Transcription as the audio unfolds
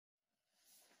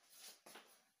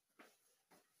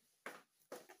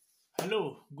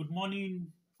Hello, good morning,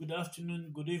 good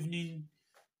afternoon, good evening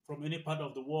from any part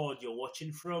of the world you're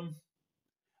watching from.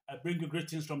 I bring you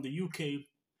greetings from the UK.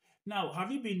 Now,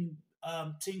 have you been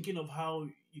thinking of how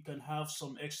you can have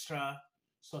some extra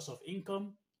source of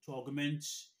income to augment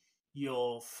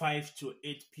your 5 to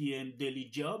 8 p.m. daily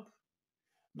job?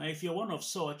 Now, if you're one of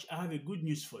such, I have a good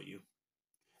news for you.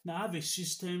 Now, I have a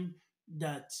system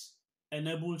that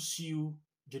enables you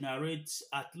generate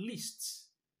at least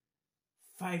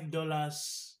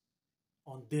 $5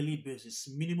 on daily basis,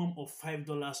 minimum of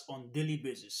 $5 on daily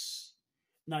basis.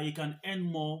 Now you can earn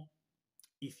more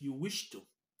if you wish to.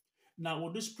 Now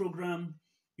with this program,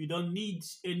 you don't need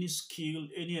any skill,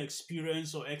 any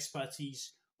experience or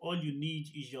expertise. All you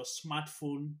need is your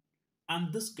smartphone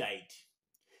and this guide.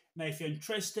 Now if you're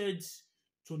interested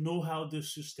to know how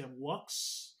this system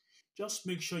works, just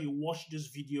make sure you watch this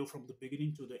video from the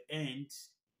beginning to the end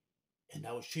and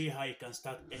I will show you how you can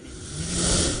start earning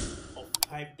minimum of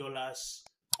 $5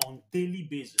 on daily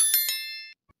basis.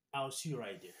 I'll see you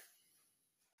right there.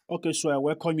 Okay, so I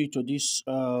welcome you to this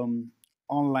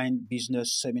online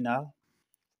business seminar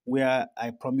where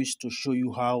I promise to show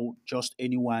you how just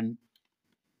anyone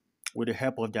with the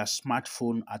help of their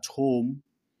smartphone at home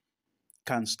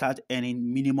can start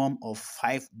earning minimum of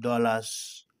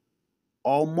 $5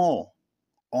 or more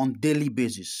on daily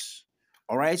basis.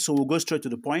 All right, so we'll go straight to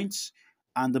the point.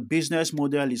 And the business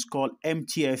model is called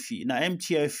MTFE. Now,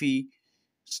 MTFE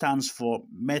stands for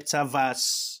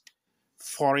Metaverse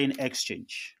Foreign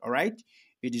Exchange. All right,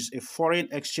 it is a foreign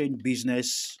exchange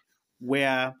business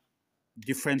where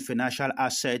different financial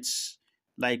assets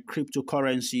like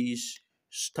cryptocurrencies,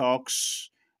 stocks,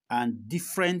 and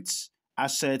different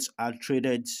assets are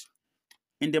traded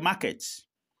in the market.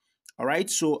 All right,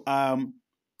 so on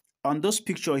this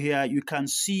picture here, you can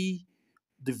see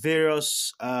the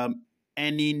various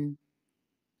earning,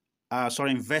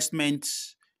 investment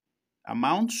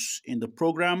amounts in the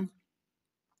program,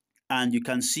 and you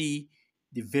can see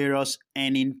the various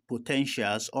earning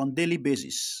potentials on daily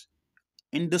basis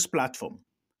in this platform.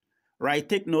 Right?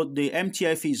 Take note, the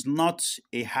MTF is not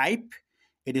a hype.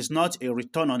 It is not a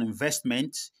return on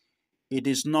investment. It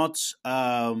is not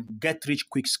get rich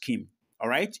quick scheme. All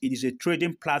right. It is a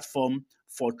trading platform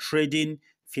for trading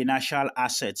financial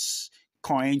assets,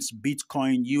 coins,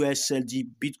 Bitcoin, USLG,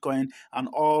 Bitcoin, and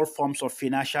all forms of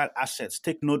financial assets.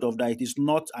 Take note of that. It is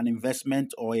not an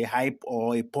investment or a hype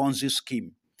or a Ponzi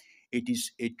scheme. It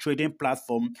is a trading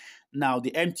platform. Now, the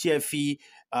MTFE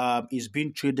is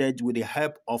being traded with the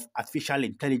help of Artificial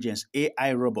Intelligence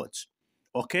AI robots.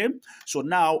 Okay, so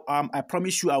now I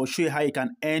promise you I will show you how you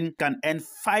can earn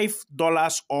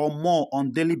 $5 or more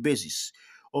on daily basis.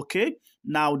 Okay,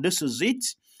 now this is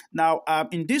it. Now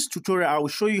in this tutorial I will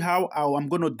show you how I'm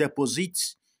going to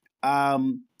deposit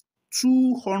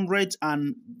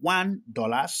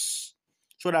 $201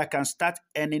 so that I can start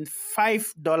earning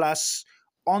 $5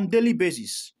 on daily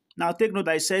basis. Now take note,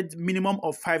 I said minimum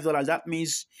of $5. That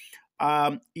means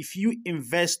if you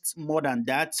invest more than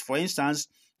that, for instance,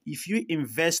 if you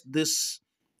invest this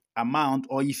amount,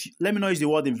 or if you, let me know is the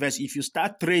word invest, if you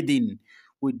start trading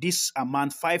with this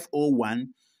amount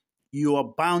 501, you are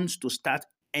bound to start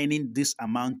earning this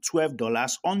amount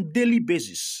 $12 on daily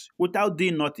basis without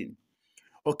doing nothing.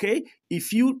 Okay,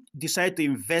 if you decide to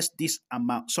invest this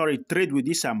amount, trade with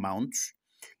this amount,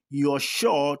 you're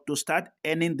sure to start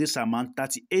earning this amount,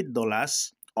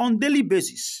 $38 on daily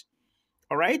basis.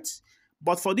 All right.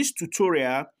 But for this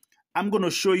tutorial, I'm going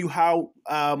to show you how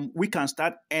we can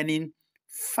start earning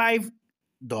 $5.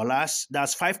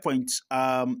 That's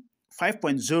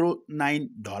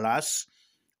 $5.09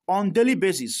 on daily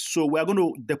basis. So we're going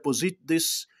to deposit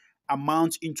this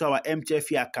amount into our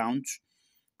MTFE account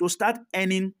to start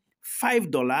earning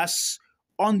 $5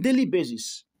 on daily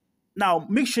basis. Now,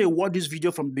 make sure you watch this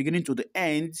video from the beginning to the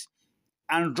end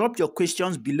and drop your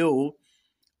questions below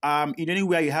in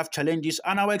anywhere you have challenges,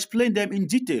 and I'll explain them in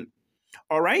detail.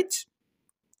 All right?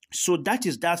 So that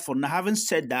is that for now. Having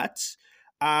said that,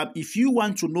 if you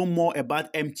want to know more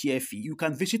about MTFE, you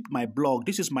can visit my blog.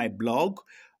 This is my blog.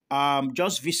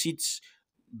 Just visit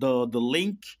the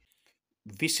link,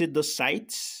 visit the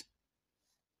site.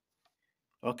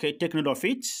 Okay, take note of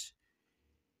it.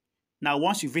 Now,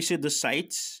 once you visit the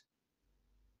site,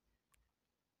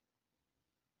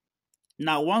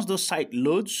 once the site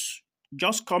loads,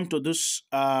 just come to this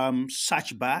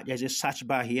search bar. There's a search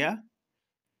bar here,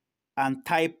 and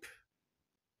type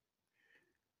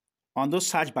on the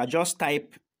search bar, just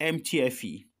type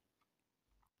MTFE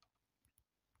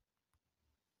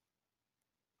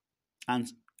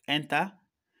and enter,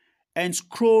 and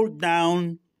scroll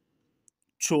down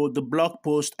to the blog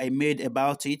post I made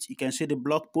about it. You can see the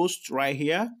blog post right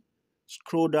here.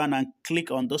 scroll down and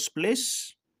click on this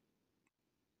place.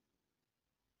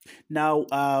 Now,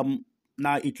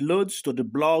 now it loads to the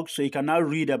blog, so you can now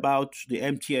read about the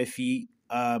MTFE,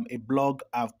 a blog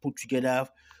I've put together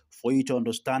for you to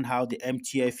understand how the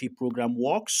MTFE program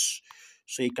works.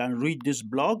 So you can read this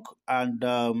blog and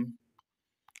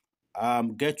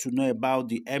get to know about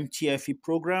the MTFE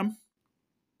program.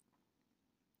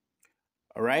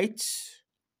 All right.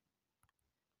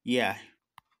 Yeah,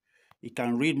 you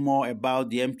can read more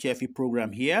about the MTFE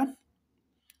program here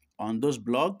on this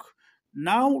blog.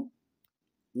 Now,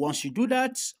 once you do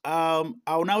that,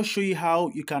 I'll now show you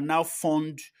how you can now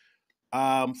fund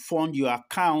your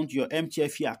account, your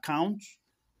MTFE account,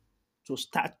 to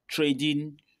start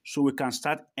trading, so we can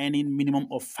start earning minimum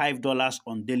of $5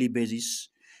 on daily basis.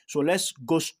 So let's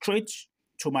go straight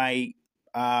to my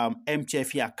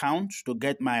MTFE account to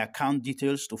get my account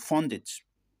details to fund it.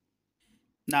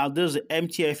 Now, there's the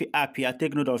MTFE app here.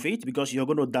 Take note of it because you're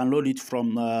going to download it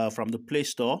from the Play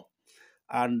Store.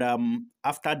 And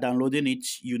after downloading it,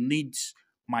 you need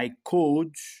my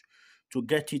code to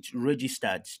get it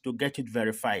registered, to get it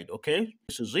verified. Okay,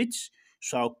 this is it.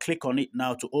 So I'll click on it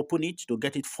now to open it, to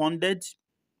get it funded.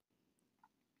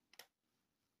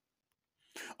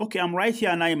 Okay, I'm right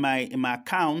here now in my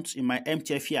account, in my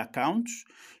MTFE account.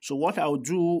 So what I'll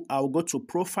do, I'll go to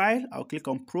profile. I'll click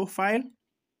on profile.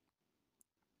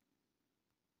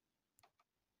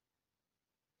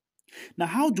 Now,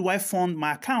 how do I fund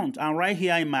my account? And right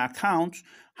here in my account,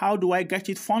 how do I get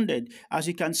it funded? As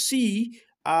you can see,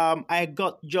 I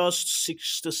got just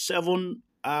 67.01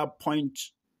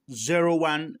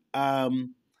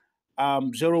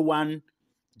 $01.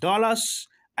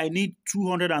 I need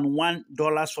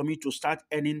 $201 for me to start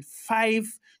earning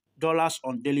 $5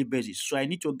 on daily basis. So I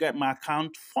need to get my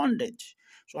account funded.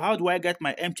 So how do I get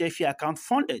my MTFE account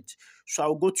funded? So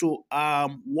I'll go to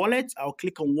wallet. I'll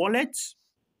click on wallet.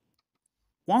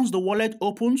 Once the wallet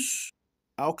opens,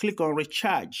 I'll click on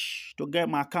recharge to get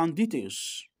my account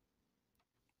details.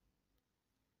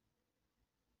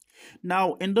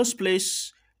 Now, in this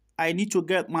place, I need to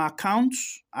get my account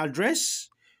address.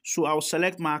 So I'll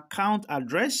select my account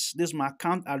address. This is my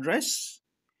account address.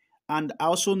 And I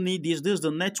also need this. This is the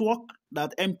network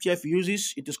that MTF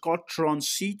uses. It is called Tron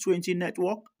C20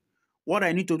 network. What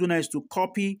I need to do now is to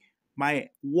copy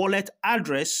my wallet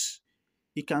address.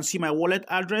 You can see my wallet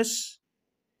address.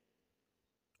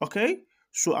 Okay,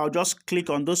 so I'll just click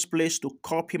on this place to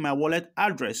copy my wallet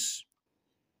address.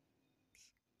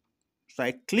 So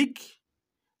I click,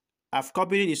 I've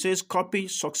copied it. It says copy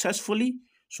successfully.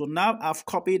 So now I've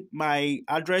copied my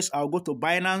address. I'll go to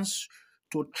Binance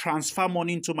to transfer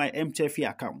money into my MTFE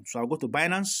account. So I'll go to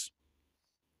Binance.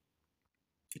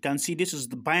 You can see this is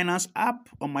the Binance app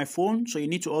on my phone. So you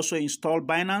need to also install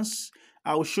Binance.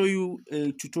 I will show you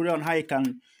a tutorial on how you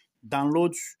can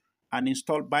download and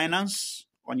install Binance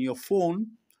on your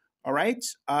phone. All right.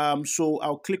 So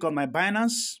I'll click on my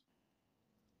Binance.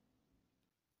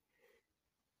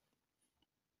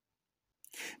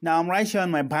 Now I'm right here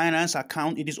on my Binance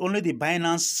account. It is only the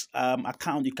Binance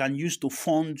account you can use to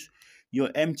fund your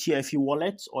MTFE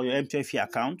wallet or your MTFE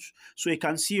account. So you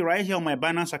can see right here on my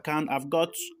Binance account, I've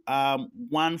got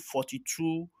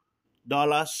 $142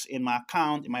 in my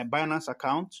account, in my Binance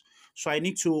account. So I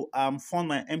need to fund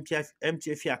my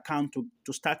MTFE account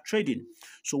to start trading.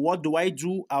 So what do?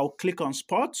 I'll click on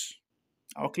spot.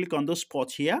 I'll click on the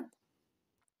spot here.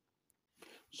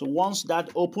 So once that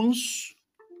opens,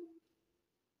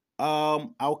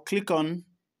 I'll click on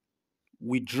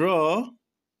withdraw.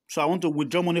 So I want to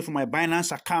withdraw money from my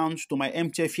Binance account to my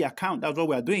MTFE account. That's what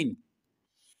we're doing.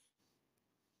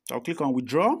 So I'll click on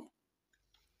withdraw.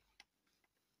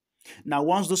 Now,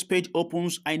 once this page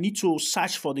opens, I need to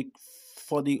search for the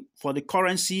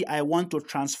currency I want to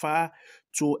transfer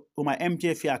to my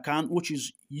MTFE account, which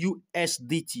is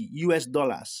USDT, US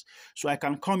dollars. So I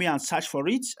can come here and search for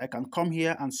it. I can come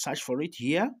here and search for it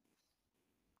here.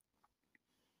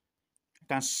 I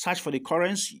can search for the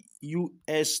currency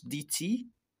USDT.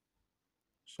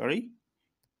 Sorry,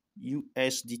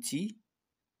 USDT.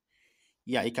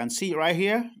 Yeah, you can see right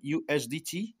here,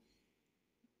 USDT.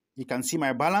 You can see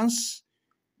my balance,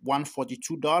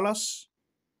 $142.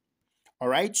 All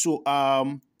right, so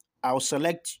I'll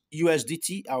select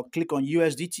USDT. I'll click on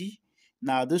USDT.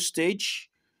 Now this stage,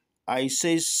 it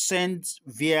says send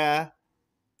via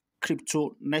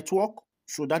crypto network.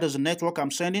 So that is the network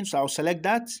I'm sending. So I'll select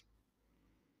that.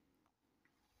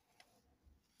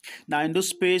 Now in this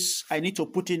space, I need to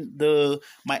put in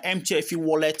my MTFE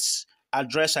wallet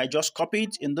address I just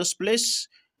copied in this place.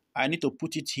 I need to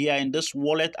put it here in this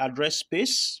wallet address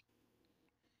space.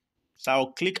 So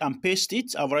I'll click and paste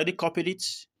it. I've already copied it.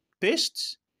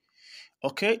 Paste.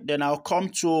 Okay, then I'll come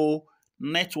to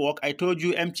network. I told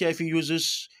you MTFE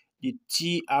uses the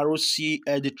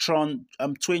the Tron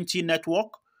 20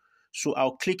 network. So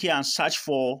I'll click here and search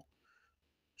for,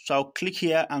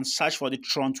 the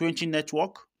Tron 20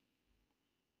 network.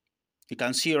 You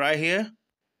can see right here.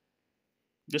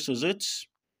 This is it.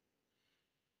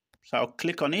 So I'll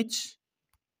click on it.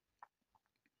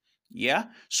 Yeah.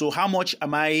 So how much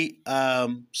am I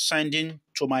sending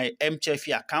to my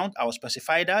MTFE account? I'll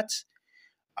specify that.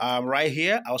 Right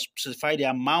here, I'll specify the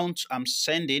amount I'm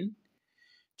sending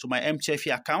to my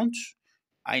MTFE account.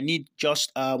 I need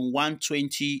just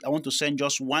 120. I want to send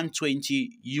just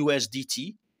 120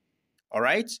 USDT. All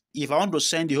right. If I want to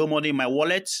send the whole money in my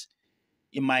wallet,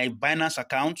 in my Binance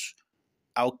account,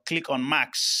 I'll click on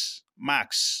max.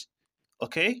 Max.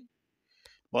 Okay.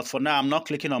 But for now, I'm not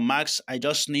clicking on max. I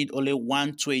just need only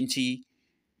 120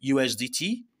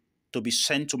 USDT to be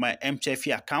sent to my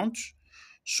MTFE account.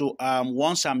 So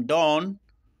once I'm done,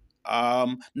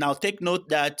 now take note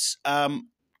that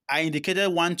I indicated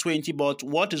 120, but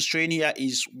what is showing here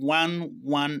is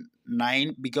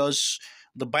 119 because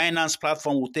the Binance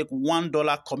platform will take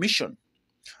 $1 commission.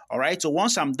 All right. So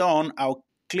once I'm done, I'll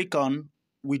click on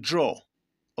withdraw.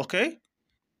 Okay.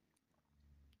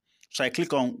 So I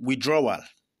click on withdrawal.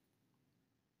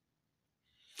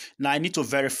 Now I need to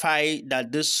verify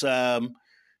that this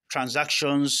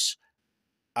transactions,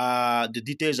 the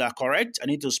details are correct. I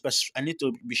need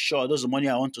to be sure those are the money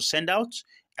I want to send out.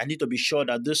 I need to be sure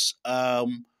that this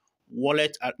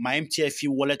wallet, my MTFE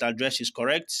wallet address is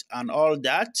correct and all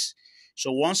that.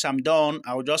 So once I'm done,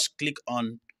 I'll just click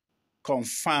on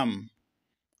confirm.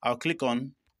 I'll click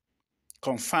on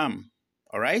confirm.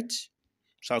 All right.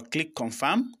 So I'll click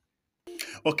confirm.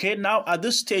 Okay. Now at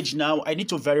this stage, now I need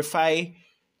to verify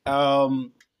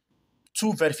um,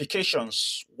 two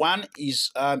verifications. One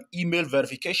is email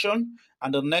verification,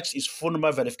 and the next is phone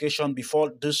number verification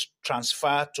before this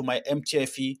transfer to my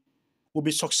MTFE will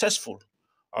be successful.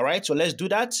 All right, so let's do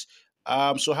that.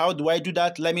 So how do I do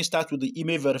that? Let me start with the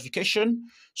email verification.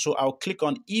 So I'll click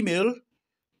on email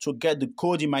to get the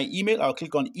code in my email. I'll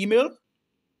click on email.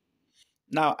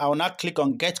 Now I'll not click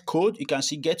on get code. You can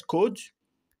see get code.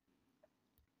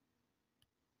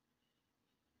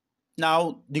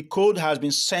 Now the code has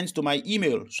been sent to my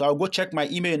email. So I'll go check my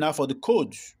email now for the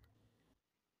code.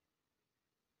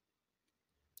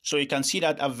 So you can see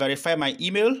that I've verified my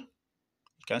email.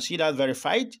 You can see that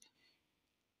verified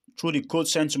through the code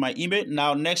sent to my email.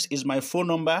 Now, next is my phone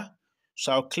number.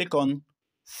 So I'll click on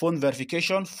phone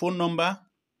verification, phone number,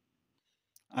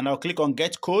 and I'll click on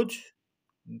get code,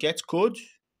 get code.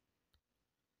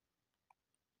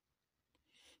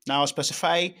 Now I'll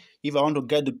specify if I want to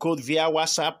get the code via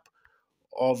WhatsApp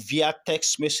or via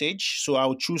text message. So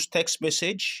I'll choose text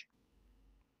message.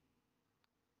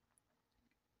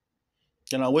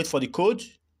 Then I'll wait for the code.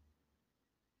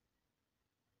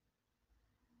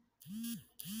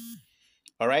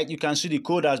 All right, you can see the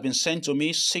code has been sent to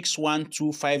me,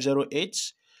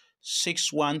 612508.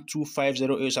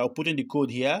 612508. So I'll put in the code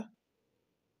here.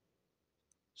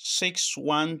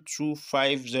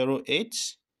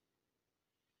 612508.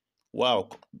 Wow.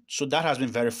 So that has been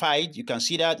verified. You can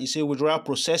see that. You say withdrawal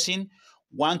processing,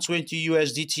 120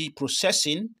 USDT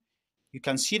processing. You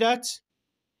can see that.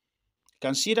 You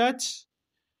can see that.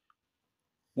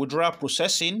 Withdrawal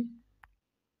processing.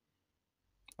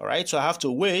 All right. So I have to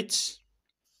wait.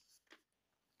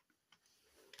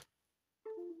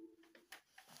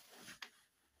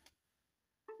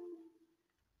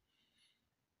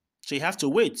 So you have to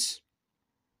wait.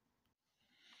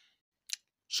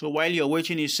 So while you're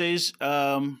waiting, it says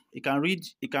you can read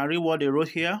what they wrote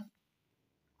here.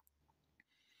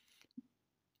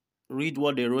 Read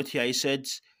what they wrote here. It said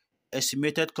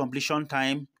estimated completion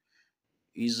time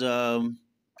is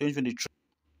 2023.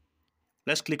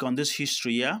 Let's click on this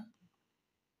history here.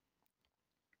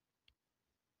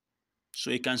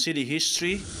 So you can see the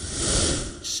history.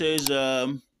 It says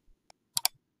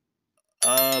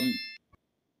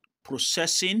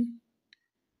processing.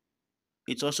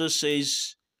 It also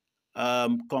says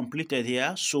completed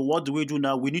here. So what do we do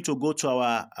now? We need to go to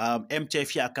our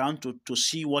MTFE account to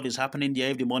see what is happening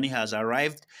there, if the money has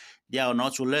arrived there or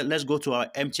not. So let's go to our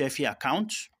MTFE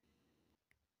account.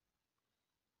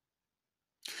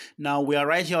 Now we are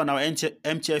right here on our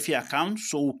MTFE account.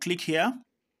 So we'll click here.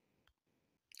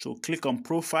 So click on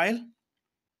profile.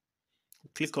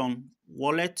 Click on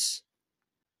wallet.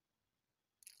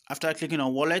 After clicking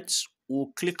on wallet,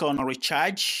 we'll click on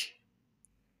recharge.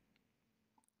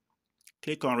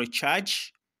 Click on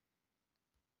recharge.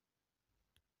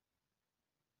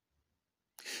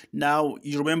 Now,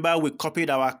 you remember we copied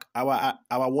our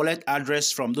wallet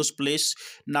address from this place.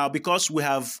 Now, because we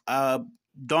have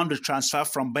done the transfer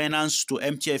from Binance to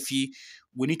MTFE,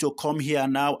 we need to come here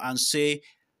now and say,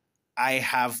 I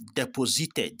have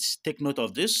deposited. Take note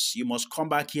of this. You must come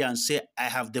back here and say, I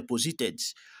have deposited.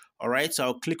 All right, so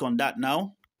I'll click on that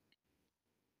now.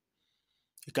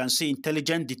 You can see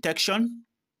intelligent detection.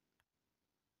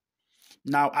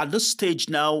 Now, at this stage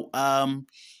now,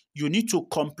 you need to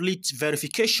complete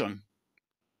verification.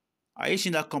 Are you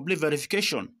seeing that complete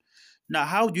verification? Now,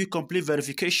 how do you complete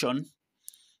verification?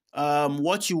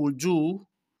 What you will do,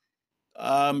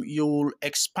 you will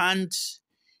expand,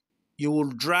 you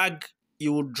will drag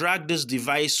this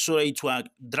device so it will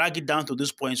drag it down to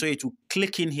this point so it will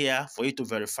click in here for you to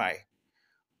verify.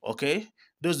 Okay,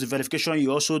 this is the verification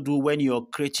you also do when you're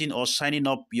creating or signing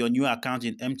up your new account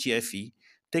in MTFE.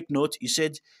 Take note, you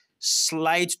said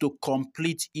slide to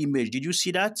complete image. Did you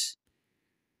see that?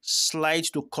 Slide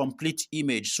to complete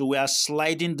image. So we are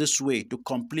sliding this way to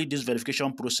complete this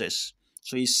verification process.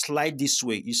 So you slide this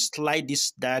way, you slide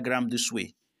this diagram this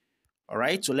way. All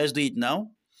right, so let's do it now.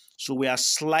 So we are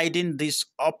sliding this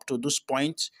up to this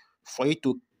point for it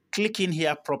to click in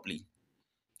here properly.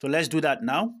 So let's do that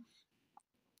now.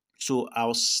 So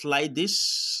I'll slide this,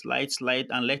 slide,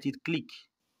 and let it click.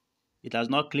 It has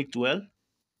not clicked well.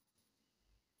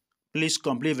 Please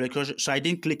complete verification. So I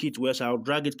didn't click it well, so I'll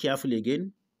drag it carefully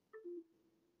again.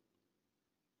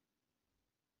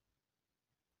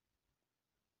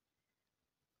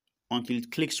 Until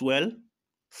it clicks well.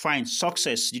 Fine,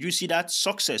 success. Did you see that?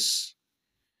 Success.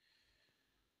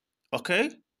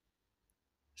 Okay.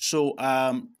 So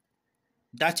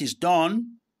that is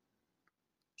done.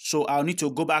 So I'll need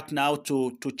to go back now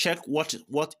to check what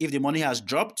if the money has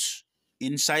dropped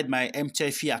inside my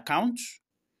MTFE account.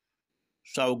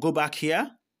 So I'll go back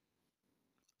here.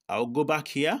 I'll go back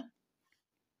here.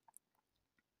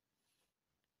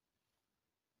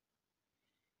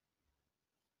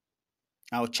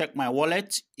 I'll check my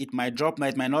wallet. It might drop,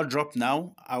 it might not drop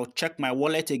now. I'll check my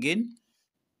wallet again.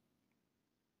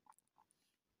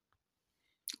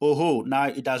 Oh, now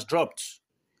it has dropped.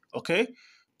 Okay,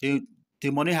 the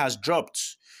money has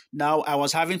dropped. Now I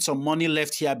was having some money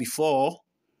left here before.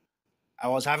 I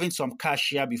was having some cash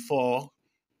here before,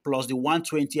 plus the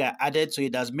 120 I added, so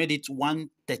it has made it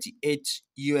 138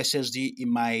 USSD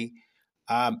in my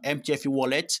MTFE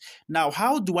wallet. Now,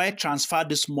 how do I transfer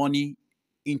this money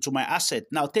into my asset?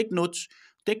 Now, take note,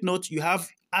 you have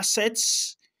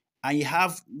assets and you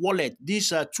have wallet.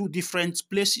 These are two different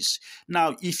places.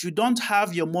 Now, if you don't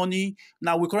have your money,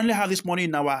 now we currently have this money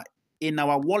in our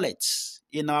wallet.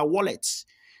 In our wallet,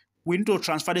 we need to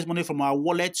transfer this money from our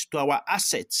wallet to our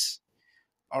assets.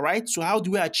 All right. So how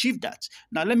do we achieve that?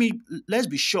 Now, let's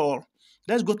be sure.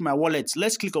 Let's go to my wallet.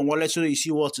 Let's click on wallet so you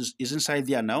see what is inside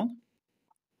there now.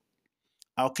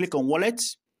 I'll click on wallet.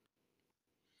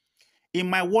 In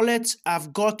my wallet,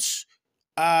 I've got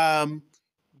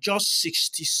just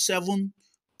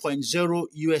 67.0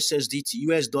 USSDT,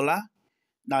 US dollar.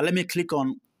 Now let me click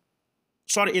on,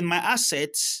 sorry, in my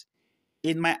assets,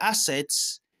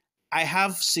 I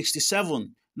have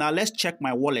 67. Now let's check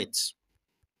my wallet.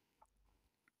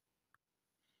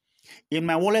 In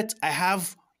my wallet, I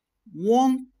have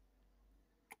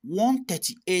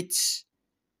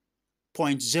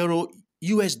 138.0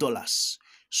 US dollars.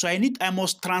 So I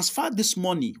must transfer this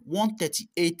money,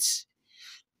 138,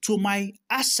 to my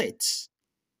assets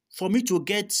for me to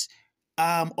get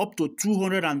up to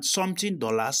 200 and something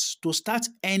dollars to start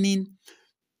earning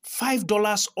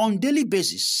 $5 on daily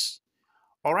basis.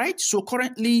 All right. So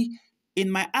currently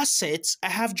in my assets, I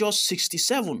have just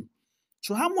 67.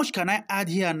 So how much can I add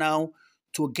here now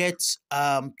to get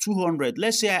 200?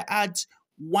 Let's say I add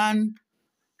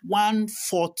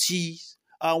 140,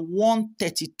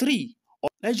 133. Or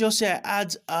let's just say I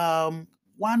add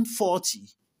 140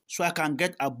 so I can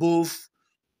get above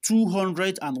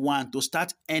 201 to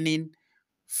start earning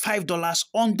 $5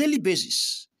 on daily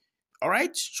basis. All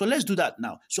right, so let's do that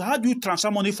now. So how do you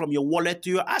transfer money from your wallet to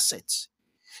your assets?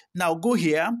 Now go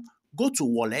here, go to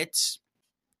wallet,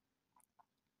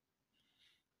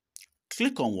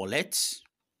 click on wallet,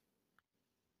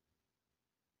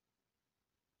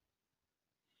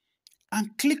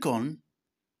 and click on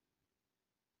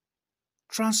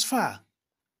transfer.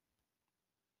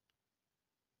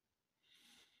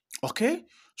 Okay,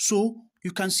 so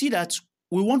you can see that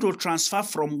we want to transfer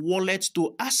from wallet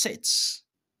to assets.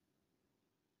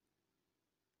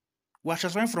 We're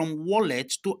transferring from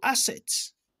wallet to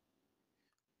assets.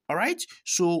 All right,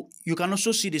 so you can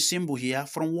also see the symbol here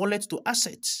from wallet to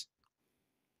assets.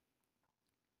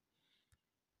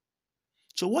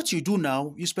 So what you do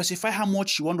now, you specify how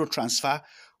much you want to transfer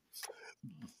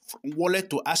from wallet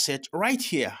to asset right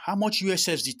here. How much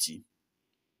USSDT?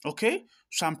 Okay,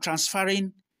 so I'm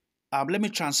transferring. Let me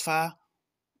transfer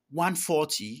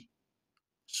 140.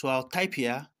 So I'll type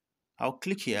here. I'll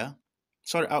click here.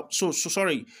 Sorry. So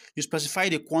sorry. You specify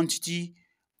the quantity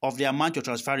of the amount you're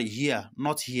transferring here,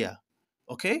 not here.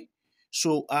 Okay.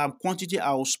 So quantity,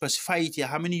 I'll specify it here.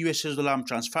 How many US dollar I'm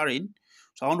transferring?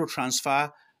 So I want to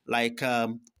transfer like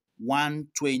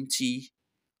 120.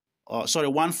 Sorry,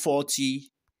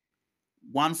 140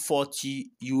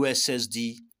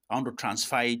 USSD. I want to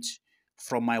transfer it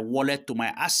from my wallet to my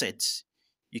asset.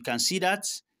 You can see that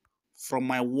from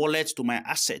my wallet to my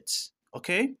asset.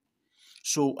 Okay.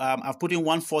 So I've put in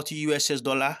 140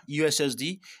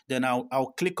 USSD. Then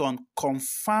I'll click on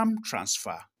confirm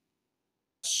transfer.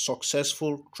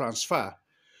 Successful transfer.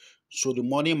 So the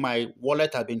money in my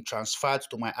wallet has been transferred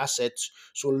to my asset.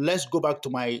 So let's go back to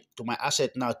my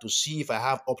asset now to see if I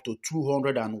have up to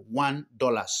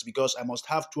 $201 because I must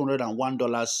have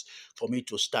 $201 for me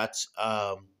to start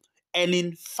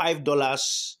earning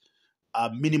 $5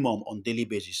 minimum on daily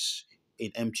basis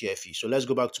in MTFE. So let's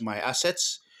go back to my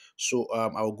assets. So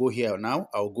I'll go here now.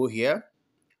 I'll go here.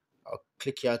 I'll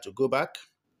click here to go back.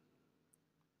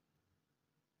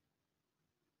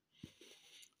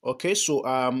 Okay, so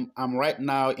I'm right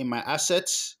now in my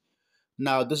assets.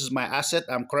 Now this is my asset.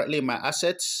 I'm currently in my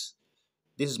assets.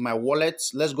 This is my wallet.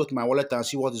 Let's go to my wallet and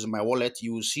see what is in my wallet.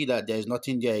 You will see that there is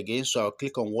nothing there again. So I'll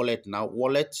click on wallet now.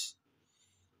 Wallet.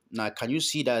 Now can you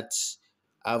see that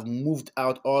I've moved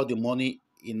out all the money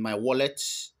in my wallet?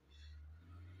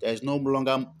 There is no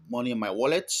longer money in my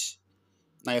wallet.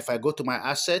 Now if I go to my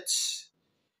assets,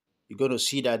 you're going to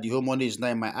see that the whole money is now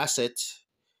in my asset.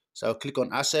 So I'll click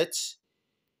on assets.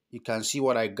 You can see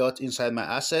what I got inside my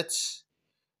assets.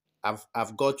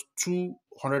 I've got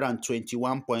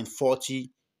 221.40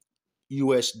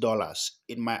 US dollars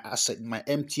in my asset, my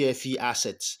MTFE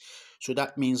assets. So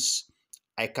that means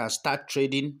I can start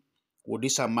trading with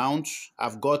this amount.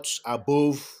 I've got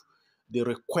above the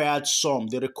required sum.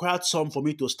 The required sum for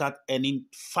me to start earning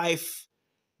 $5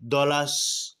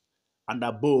 and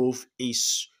above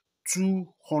is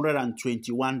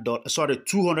 $221. Sorry,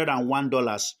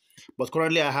 $201. But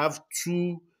currently I have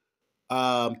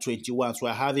 221, so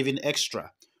I have even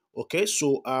extra. Okay,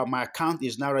 so my account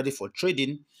is now ready for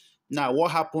trading. Now what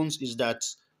happens is that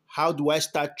how do I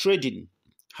start trading?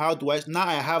 Now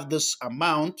I have this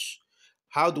amount.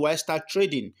 How do I start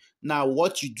trading? Now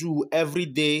what you do every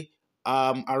day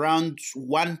around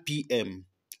 1 p.m.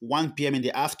 1 p.m. in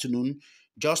the afternoon,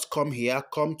 just come here,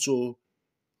 come to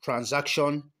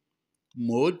transaction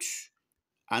mode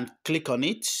and click on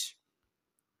it.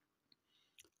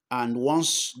 And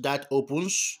once that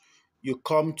opens, you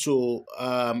come to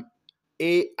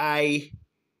AI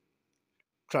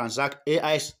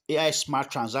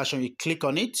smart transaction. You click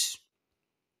on it,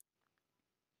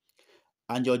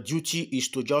 and your duty is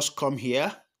to just come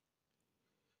here.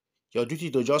 Your duty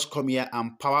to just come here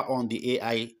and power on the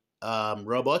AI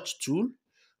robot tool.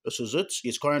 This is it.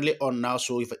 It's currently on now.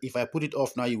 So if I put it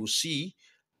off now, you will see.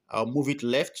 I'll move it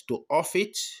left to off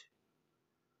it.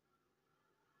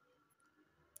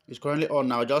 It's currently on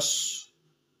now. Just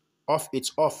off.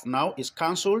 It's off now. It's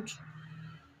cancelled.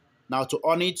 Now to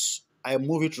on it, I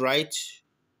move it right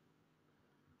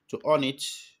to on it.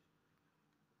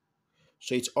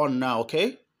 So it's on now,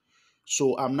 okay?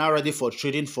 So I'm now ready for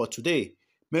trading for today.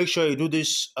 Make sure you do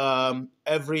this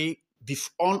every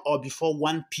on or before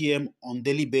 1 p.m. on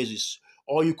daily basis.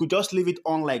 Or you could just leave it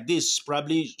on like this,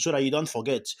 probably so that you don't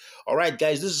forget. All right,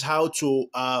 guys, this is how to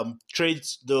trade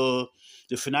the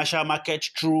financial market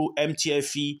through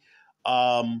MTFE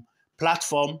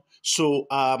platform. So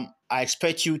I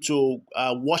expect you to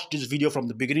watch this video from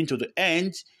the beginning to the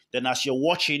end. Then as you're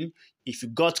watching, if you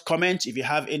got comments, if you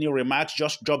have any remarks,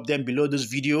 just drop them below this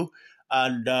video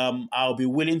and I'll be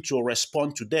willing to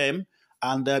respond to them.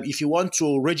 And if you want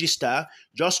to register,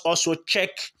 just also check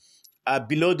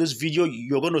below this video.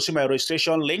 You're going to see my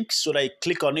registration link. So that you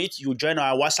click on it, you join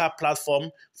our WhatsApp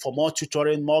platform for more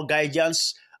tutorial, more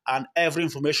guidance, and every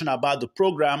information about the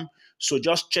program. So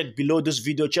just check below this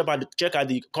video, check at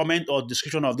the comment or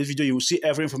description of this video. You will see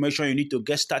every information you need to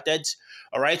get started.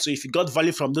 All right, so if you got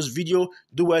value from this video,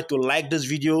 do well to like this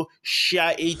video,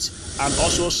 share it, and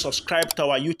also subscribe to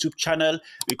our YouTube channel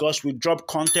because we drop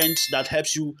content that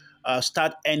helps you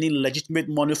start earning legitimate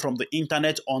money from the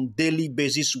internet on daily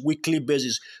basis, weekly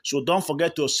basis. So don't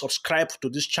forget to subscribe to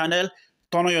this channel,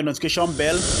 turn on your notification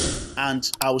bell,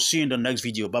 and I will see you in the next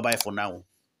video. Bye-bye for now.